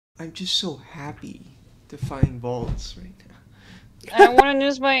I'm just so happy to find vaults right now. I want to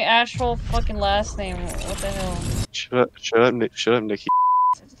use my actual fucking last name. What the hell? Shut up, Nikki.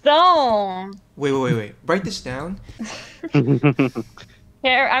 No. Wait. Write this down.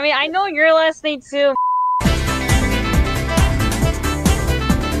 Yeah, I mean, I know your last name too.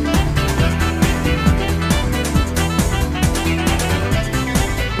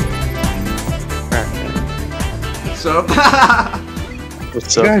 What's up?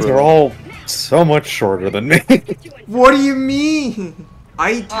 What's You up, guys bro? are all so much shorter than me. What do you mean?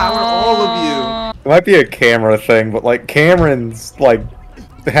 I tower all of you. It might be a camera thing, but like Cameron's like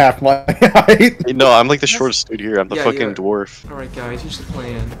half my height. No, I'm like the shortest dude here. I'm the fucking dwarf. Alright guys, here's the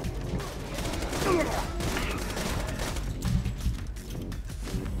plan.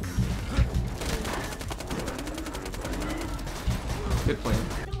 Good plan.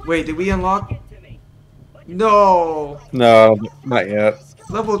 Wait, did we unlock? No! No, not yet.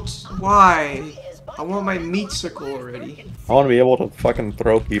 Why? I want my meat circle already. I want to be able to fucking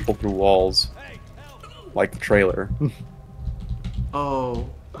throw people through walls. Like the trailer. Oh,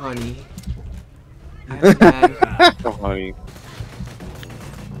 honey. That's bad. Oh, honey.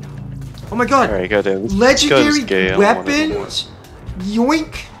 Oh my god! Alright, goddamn. Legendary weapons?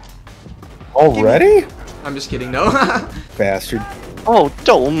 Yoink! Already? I'm just kidding, no. Bastard. Oh,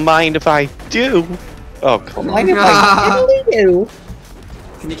 don't mind if I do. Oh, come on. Mind if I do?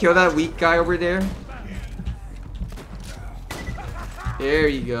 Can you kill that weak guy over there? There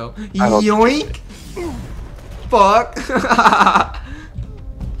you go. Yoink! Fuck!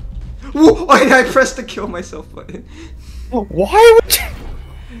 Whoa, I pressed the kill myself button. Why would you?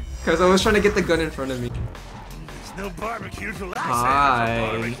 Because I was trying to get the gun in front of me. There's no barbecue till I Hi. say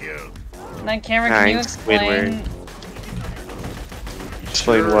there's a barbecue. Now, Cameron, can you Thanks, Squidward. explain?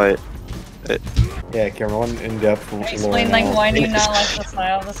 Explain what? Yeah, Cameron, in-depth. Explain like why do you not like the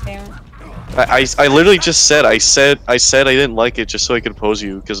style of this game? I literally just said I said I didn't like it just so I could oppose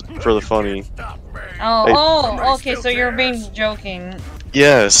you because for the funny. Oh, okay, so you're being joking.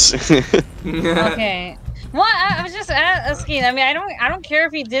 Yes. Okay. Well, I was just asking. I mean, I don't care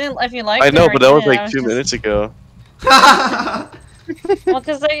if you liked it. I know, or but that was didn't. like 2 minutes ago. Well,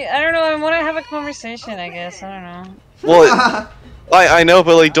 because I don't know. I want to have a conversation. I guess I don't know. Well, I know,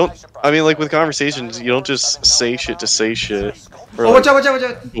 but like I mean like with conversations you don't just say shit to say shit. Or, Oh, like, watch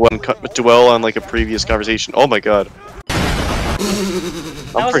out! dwell on like a previous conversation. Oh my god.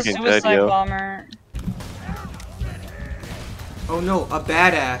 That I'm was a freaking suicide dead, yo. bomber. Oh no, a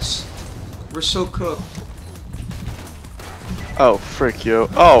badass. We're so cooked. Oh frick, yo.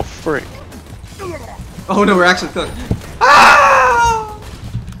 Oh frick. Oh no, we're actually cooked. Ah!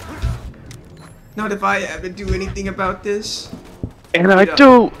 Not if I ever do anything about this. And I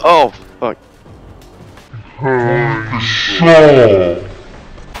do. Oh fuck. Oh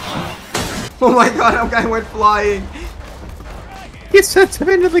my god, that guy went flying. He sent him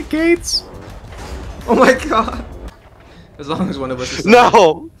into the gates. Oh my god. As long as one of us is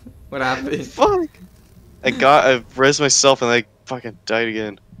No. What happened? Fuck. I rezzed myself and I fucking died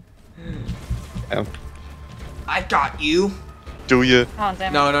again. I got you. Do ya? Oh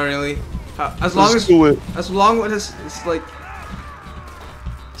damn. No, not really. As long Let's as do it. it's like.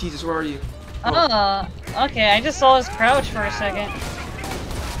 Jesus, where are you? Oh, okay. I just saw his crouch for a second.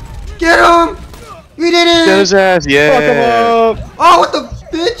 Get him! We did it! Get his ass, yeah. Fuck him up. Oh, what the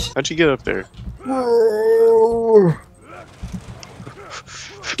bitch! How'd you get up there?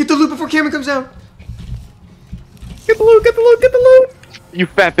 Get the loot before Cameron comes down. Get the loot! Get the loot! Get the loot! You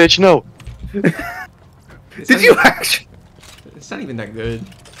fat bitch, no. Did you actually? It's not even that good.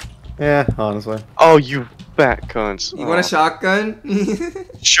 Yeah, honestly. Oh, you fat cunts. You want a shotgun?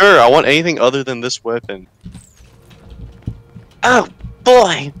 Sure, I want anything other than this weapon. Oh,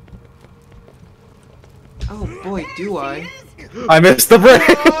 boy. Oh boy, do I. I missed the bridge.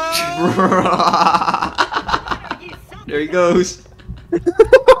 There he goes.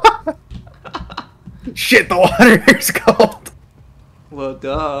 Shit, the water's cold. Well,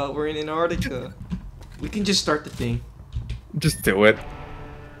 duh, we're in Antarctica. We can just start the thing. Just do it.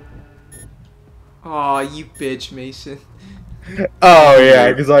 Aw, you bitch, Mason. Oh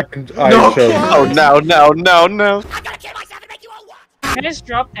yeah, because I No, showed. Oh, no. Can I just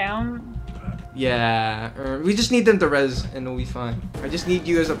drop down? Yeah, we just need them to res and we'll be fine. I just need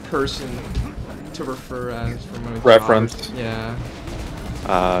you as a person to refer as for my Reference. jobs. Yeah.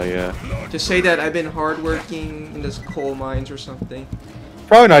 Yeah. Just say that I've been hardworking in this coal mines or something.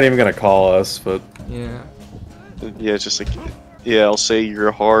 Probably not even gonna call us, but Yeah. Yeah, just like, yeah, I'll say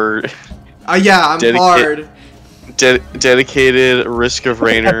you're hard. Yeah, I'm hard. dedicated Risk of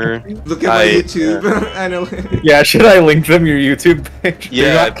Rainer. Look at my YouTube. I know. Yeah, should I link them your YouTube page?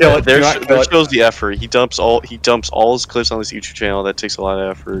 Yeah, Do there not kill it. shows the effort. He dumps all his clips on this YouTube channel. That takes a lot of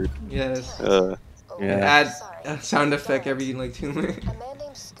effort. Yes. Yeah. Add a sound effect every like 2 minutes.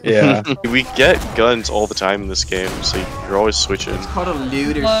 Yeah. We get guns all the time in this game, so you're always switching. It's called a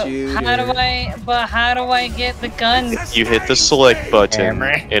looter But shooter. how do I get the guns? You hit the select button,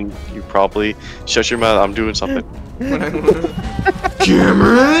 and you probably shut your mouth. I'm doing something.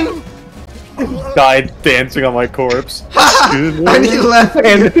 Cameron? Died dancing on my corpse. And he left.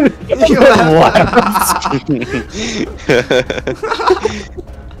 And He left.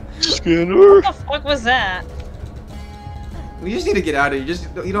 Skinner. What the fuck was that? We just need to get out of here.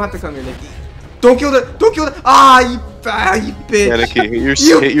 You don't have to come here, Nikki. Don't kill the. Don't kill the. Ah, you bitch. Yeah, Nikki, hit your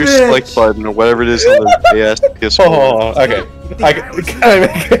bitch. select button or whatever it is on the AS PS4. Oh, okay. Can I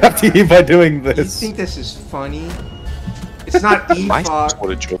make it up to you by doing You this? think this is funny? It's not My e-fuck.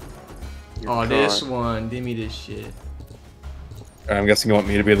 what a joke. Oh, this one. Give me this shit. I'm guessing you want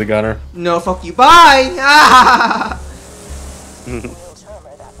me to be the gunner. No, fuck you. Bye. Ah!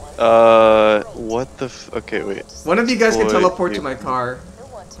 What the okay, wait. One of you guys can Deploy teleport to you. my car.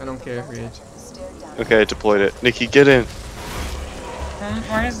 I don't care, Rich. Okay, I deployed it. Nikki, get in.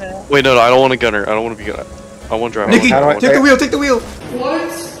 Where is it? Wait, no, I don't want a gunner. I don't want to be gunner. I want to drive. Nikki, How do I- take the wheel. Take the wheel.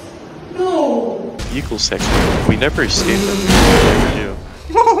 Vehicle section. We never escaped them. We never do.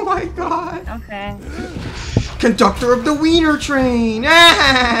 Oh my god. Okay. Conductor of the wiener train.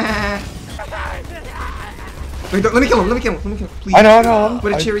 Ah! Wait, let me kill him. Let me kill him. Let me kill him. Please. I know.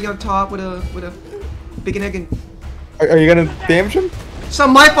 With a cherry on top. With a bacon egg and. Are you gonna damage him? It's not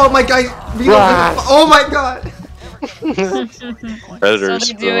my fault. My guy. Oh my god. Predators.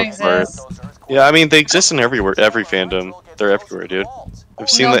 So they do exist. Yeah, I mean they exist in every fandom. They're everywhere, dude. I've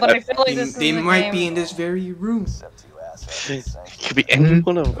seen No, that. but I feel like this They is the might game. be in this very room. It could be any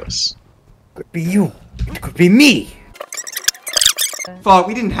one of us. Could be you. It could be me. Fuck,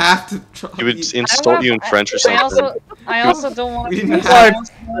 we didn't have to. He would insult you in French or something. I also don't want We to. didn't have-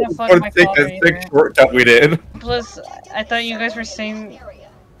 Fuck my Take father the thick either. shortcut we did. Plus, I thought you guys were saying.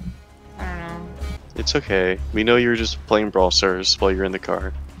 I don't know. It's okay. We know you're just playing Brawl Stars while you're in the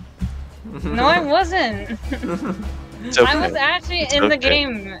car. No, I wasn't. It's okay. I was actually It's in the okay.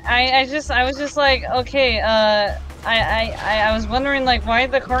 game. I was just like, okay, I was wondering like why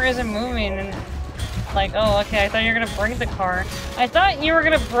the car isn't moving and like, oh, okay, I thought you were gonna break the car. I thought you were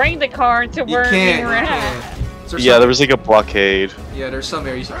gonna break the car to You where can't. we You were at. can't. Yeah, there was like a blockade. Yeah, there's some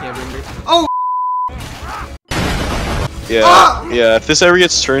areas you can't bring. Oh. Yeah, Ah! yeah. If this ever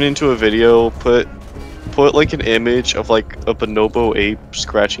gets turned into a video, put like an image of like a bonobo ape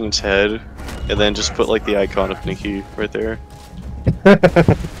scratching its head, and then just put like the icon of Nikki right there.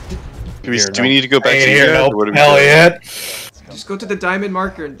 Do we need to go back to here? here? No, Or what do we hell do? yet. Just go to the diamond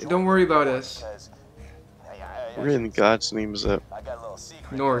marker. Don't worry about us. Where in God's name is that?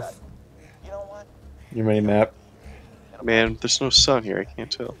 North. You made map. Man, there's no sun here. I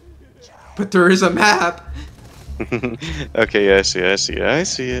can't tell. But there is a map. Okay, yeah, I see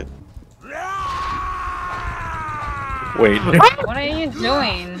it. Wait. What are you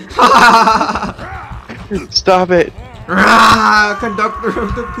doing? Stop it! Conductor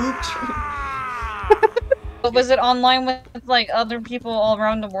of the poop train. But was it online with like other people all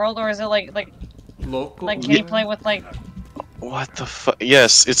around the world, or is it like Local. can you play with like? What the fuck?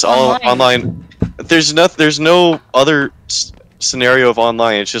 Yes, it's all Online. online. There's no other scenario of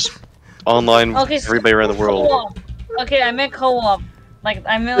online. It's just online with Okay, so everybody around the world. co-op. Okay, I meant co-op. Like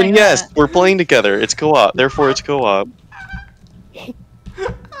I meant like. And yes, we're playing together. It's co-op. Therefore, it's co-op.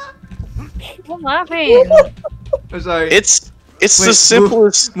 What laughing? I'm sorry. It's Wait, the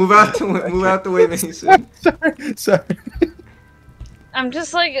simplest. Move out the way, Mason. Sorry. I'm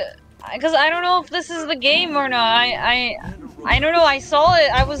just like, because I don't know if this is the game or not. I don't know. I saw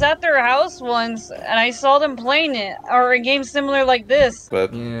it. I was at their house once, and I saw them playing it, or a game similar like this.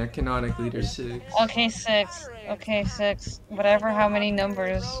 But Yeah, canonically there's 6. Okay, 6. Okay, 6. Whatever. How many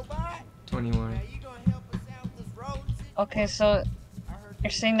numbers? 21. Okay, so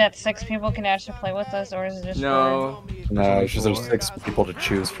you're saying that 6 people can actually play with us, or is it just No. no, it's just there's 6 people to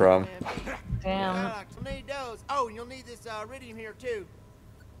choose from. 4? Damn. You'll need those. Oh, and you'll need this iridium here too.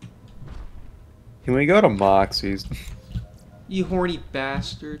 Can we go to Moxie's? You horny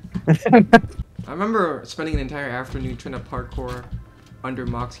bastard. I remember spending an entire afternoon trying to parkour under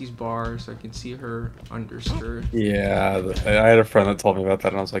Moxie's bar so I could see her underskirt. Yeah, I had a friend that told me about that,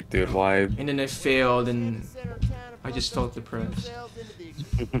 and I was like, dude, why? And then I failed and I just felt depressed.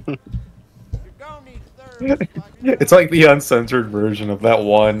 You're gonna need thirds. It's like the uncensored version of that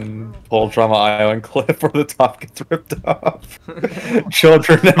one Full Trauma Island clip where the top gets ripped off.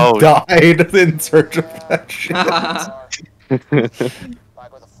 Children have died in search of that shit.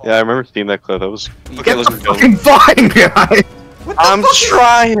 Yeah, I remember seeing that clip. That was Get the fucking vine, guy! I'm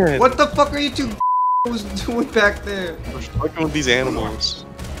trying! What the fuck are you two was doing back there? We're fucking with these animals.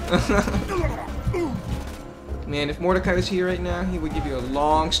 Man, if Mordecai was here right now, he would give you a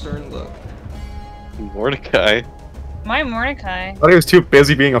long, stern look. Mordecai? My Mordecai. I thought he was too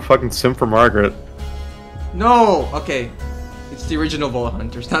busy being a fucking simp for Margaret. No! Okay. It's the original Vault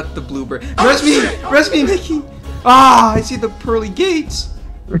Hunters, not the Bluebird. Rest me! Rest me, Mickey! Ah, I see the pearly gates!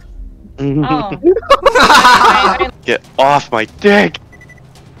 Oh. Get off my dick!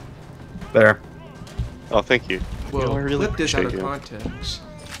 There. Oh, thank you. Well, You know, I really clip this out of appreciate context.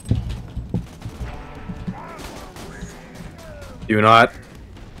 Do not.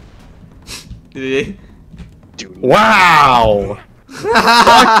 Did Wow!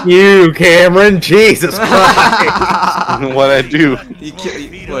 Fuck you, Cameron! Jesus Christ! What'd I do? He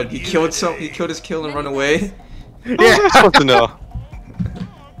killed He killed his kill and run away. How was I supposed to know?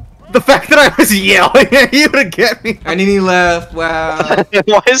 The fact that I was yelling at you to get me. And then he left. Wow.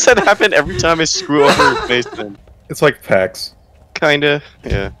 Why does that happen every time I screw over Mason? It's like Pex. Kinda,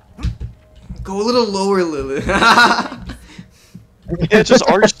 yeah. Go a little lower, Lilith. Yeah, just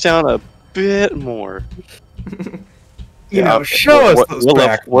arch down a bit more. You know, show us those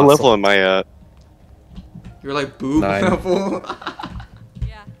back what muscles. level am I at? You're like boob 9. level.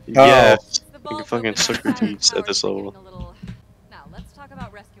 Yeah. Yes. The I ball can fucking focus suck your on teeth at power this taking level. a little- Now let's talk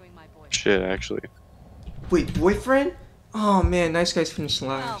about rescuing my boy. Shit, actually. Wait, boyfriend? Oh man, nice guys finished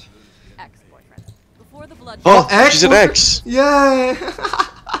Well, last. ex-boyfriend. Before the blood. Oh, X she's an boyfriend? X! Yeah.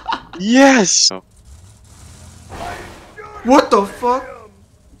 Yes! Oh. What the fuck?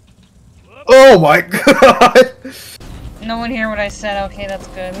 Oh my god! No one hear what I said. Okay, that's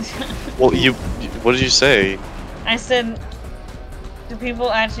good. Well, what did you say? I said, do people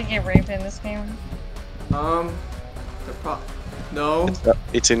actually get raped in this game? The no.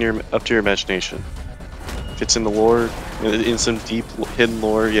 It's in your up to your imagination. If it's in the lore, in some deep hidden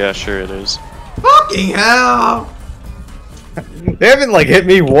lore, yeah, sure it is. Fucking hell! They haven't like hit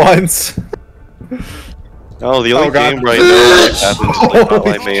me once. Oh, the only God. game where I know what happens is like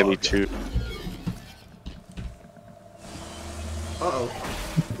Hotline Miami 2. Uh-oh.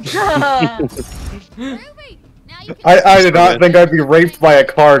 I did not think I'd be raped by a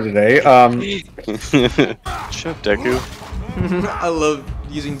car today. Shut up, Deku. I love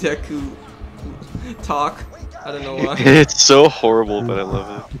using Deku talk. I don't know why. It's so horrible, but I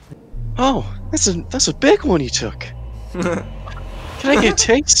love it. Oh, that's a big one you took. Can I get a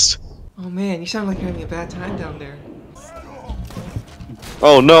taste? Oh man, you sound like you're having a bad time down there.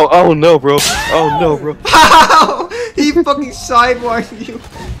 Oh no, bro. Oh no, bro. How? He fucking sidewinded you.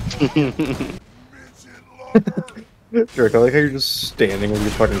 Jerk, I like how you're just standing with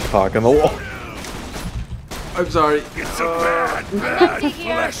your fucking cock on the wall. I'm sorry. It's a bad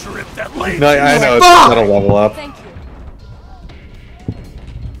flesh rip that lays No, I know, it's Fuck! not a level up. Thank you.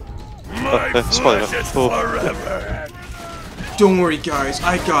 my That's fine. flesh is Oh. forever. Don't worry, guys.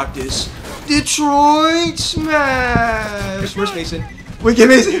 I got this. Detroit Smash. Where's Mason? Wait, get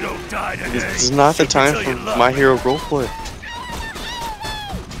You Mason. don't die today. This is not the time for My Hero roleplay.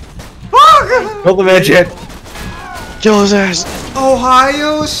 Fuck! Kill the midget! Kill his ass.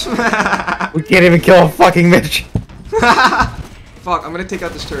 Ohio Smash. We can't even kill a fucking midget! Fuck, I'm gonna take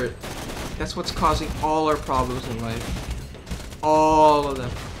out this turret. That's what's causing all our problems in life. All of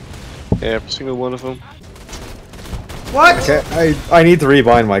them. Yeah, every single one of them. What? Okay, I need to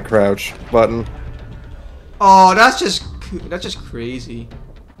rebind my crouch button. Oh, that's just crazy.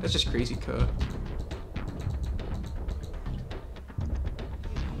 That's just crazy cut.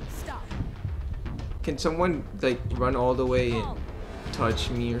 Stop. Can someone like run all the way and touch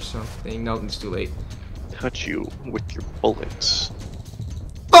me or something? No, it's too late. Touch you with your bullets.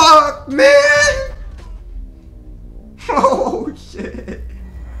 Fuck, man! Oh shit!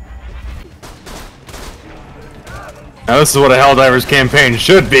 Now this is what a Helldivers campaign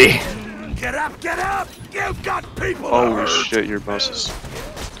should be. Get up, get up! You've got people to Holy hurt. shit, your bosses.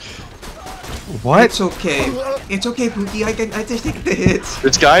 What? It's okay. It's okay, Pookie. I just take the hits.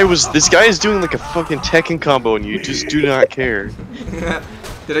 This guy is doing like a fucking Tekken combo and you just do not care.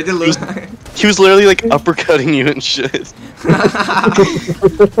 Did I do He was literally like uppercutting you and shit.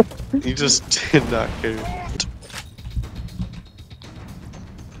 He just did not care.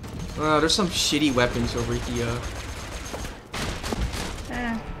 There's some shitty weapons over here.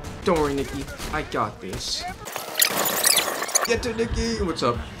 Don't worry, Nikki. I got this. Get to Nikki. What's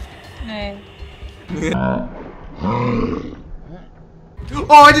up? Hey. Oh,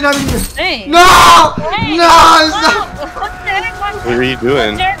 I did not even. Hey. No! Hey. No! What the heck? What are you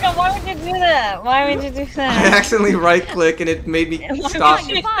doing? Jericho, why would you do that? Why would you do I that? accidentally right click and it made me stop.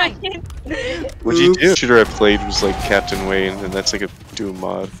 What'd you do? The shooter I played was like Captain Wayne, and that's like a Doom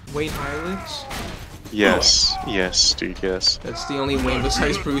mod. Wayne Islets? Yes, yes, dude, yes. That's the only Wayne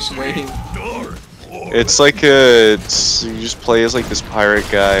besides Bruce Wayne. It's like you just play as like this pirate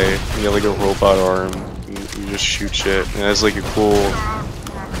guy, and you have like a robot arm, and you just shoot shit. And it has like a cool,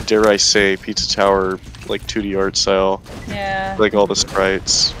 dare I say, Pizza Tower, like 2D art style. Yeah. Like all the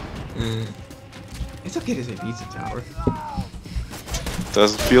sprites. It's okay to say Pizza Tower.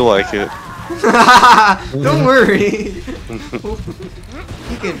 Doesn't feel like it. Don't worry.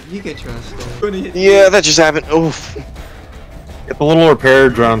 you can trust them. Yeah, that just happened. Oof. Get the little repair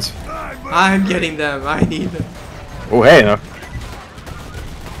drones. I'm getting them. I need them. Oh, hey. No.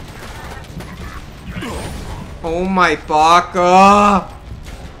 Oh my baka!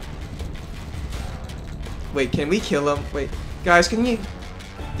 Wait, can we kill him? Wait, guys, can you?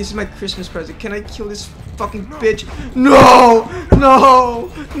 This is my Christmas present. Can I kill this fucking bitch? No!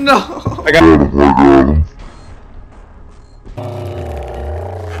 No! No! I got him.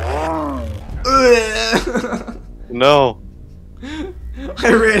 No.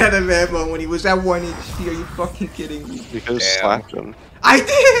 I ran out of ammo when he was at 1 HP. Are you fucking kidding me? You could have Damn. slapped him. I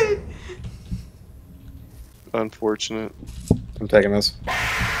did! Unfortunate. I'm taking this.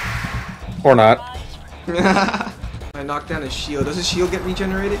 Or not. I knocked down his shield. Does his shield get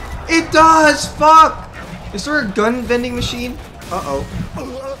regenerated? It does! Fuck! Is there a gun vending machine? Uh-oh.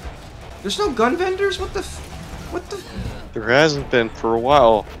 There's no gun vendors? What the what the There hasn't been for a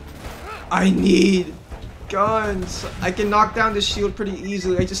while. I need guns. I can knock down this shield pretty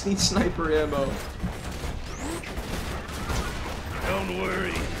easily. I just need sniper ammo. Don't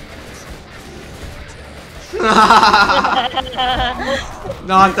worry.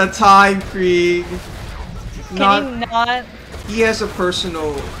 Not the time, Krieg. Can you not? He has a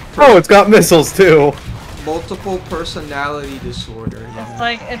personal Oh, it's got missiles too. multiple personality disorder.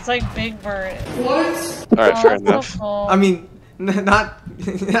 Yeah. It's like Big Bird. What? Alright, fair Oh, enough. so cool. I mean, not.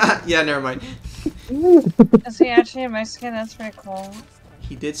 Yeah, never mind. Is he actually a Mexican? That's pretty cool.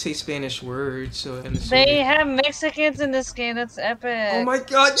 He did say Spanish words, so. And They have Mexicans in this game. That's epic. Oh my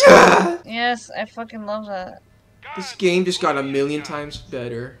god, yeah! Yes, I fucking love that. This game just got a million times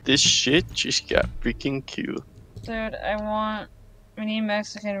better. This shit just got freaking cute. Dude, we need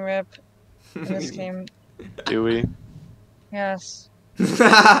Mexican rip in this game. Do we? Yes. You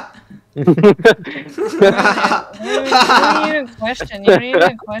don't even question. You don't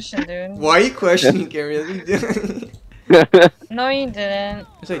even question, dude. Why are you questioning, Gary? No, you didn't.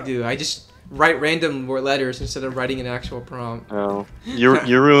 Yes, I do. I just write random letters instead of writing an actual prompt. No. You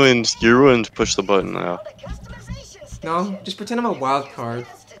ruined push the button now. No, just pretend I'm a wild card.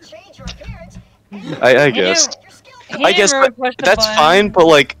 I guess. I guess that's fine, but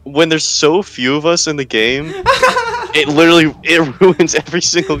like when there's so few of us in the game, it ruins every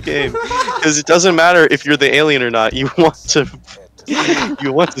single game. Because it doesn't matter if you're the alien or not, you want to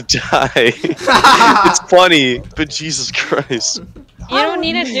die. It's funny, but Jesus Christ. You don't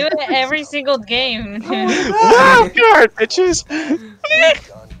need to do it every single game, dude. Wild card, bitches.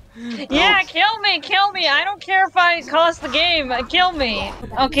 Yeah, kill me. I don't care if I cost the game. Kill me.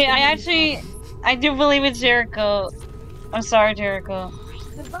 Okay, I do believe it's Jericho. I'm sorry, Jericho.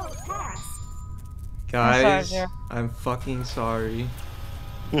 Guys, I'm fucking sorry.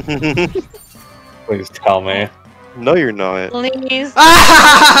 Please tell me. No, you're not. Please.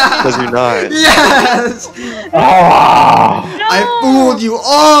 Because you're not. Yes! Oh! No! I fooled you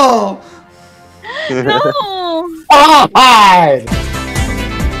all! No! Oh, hide!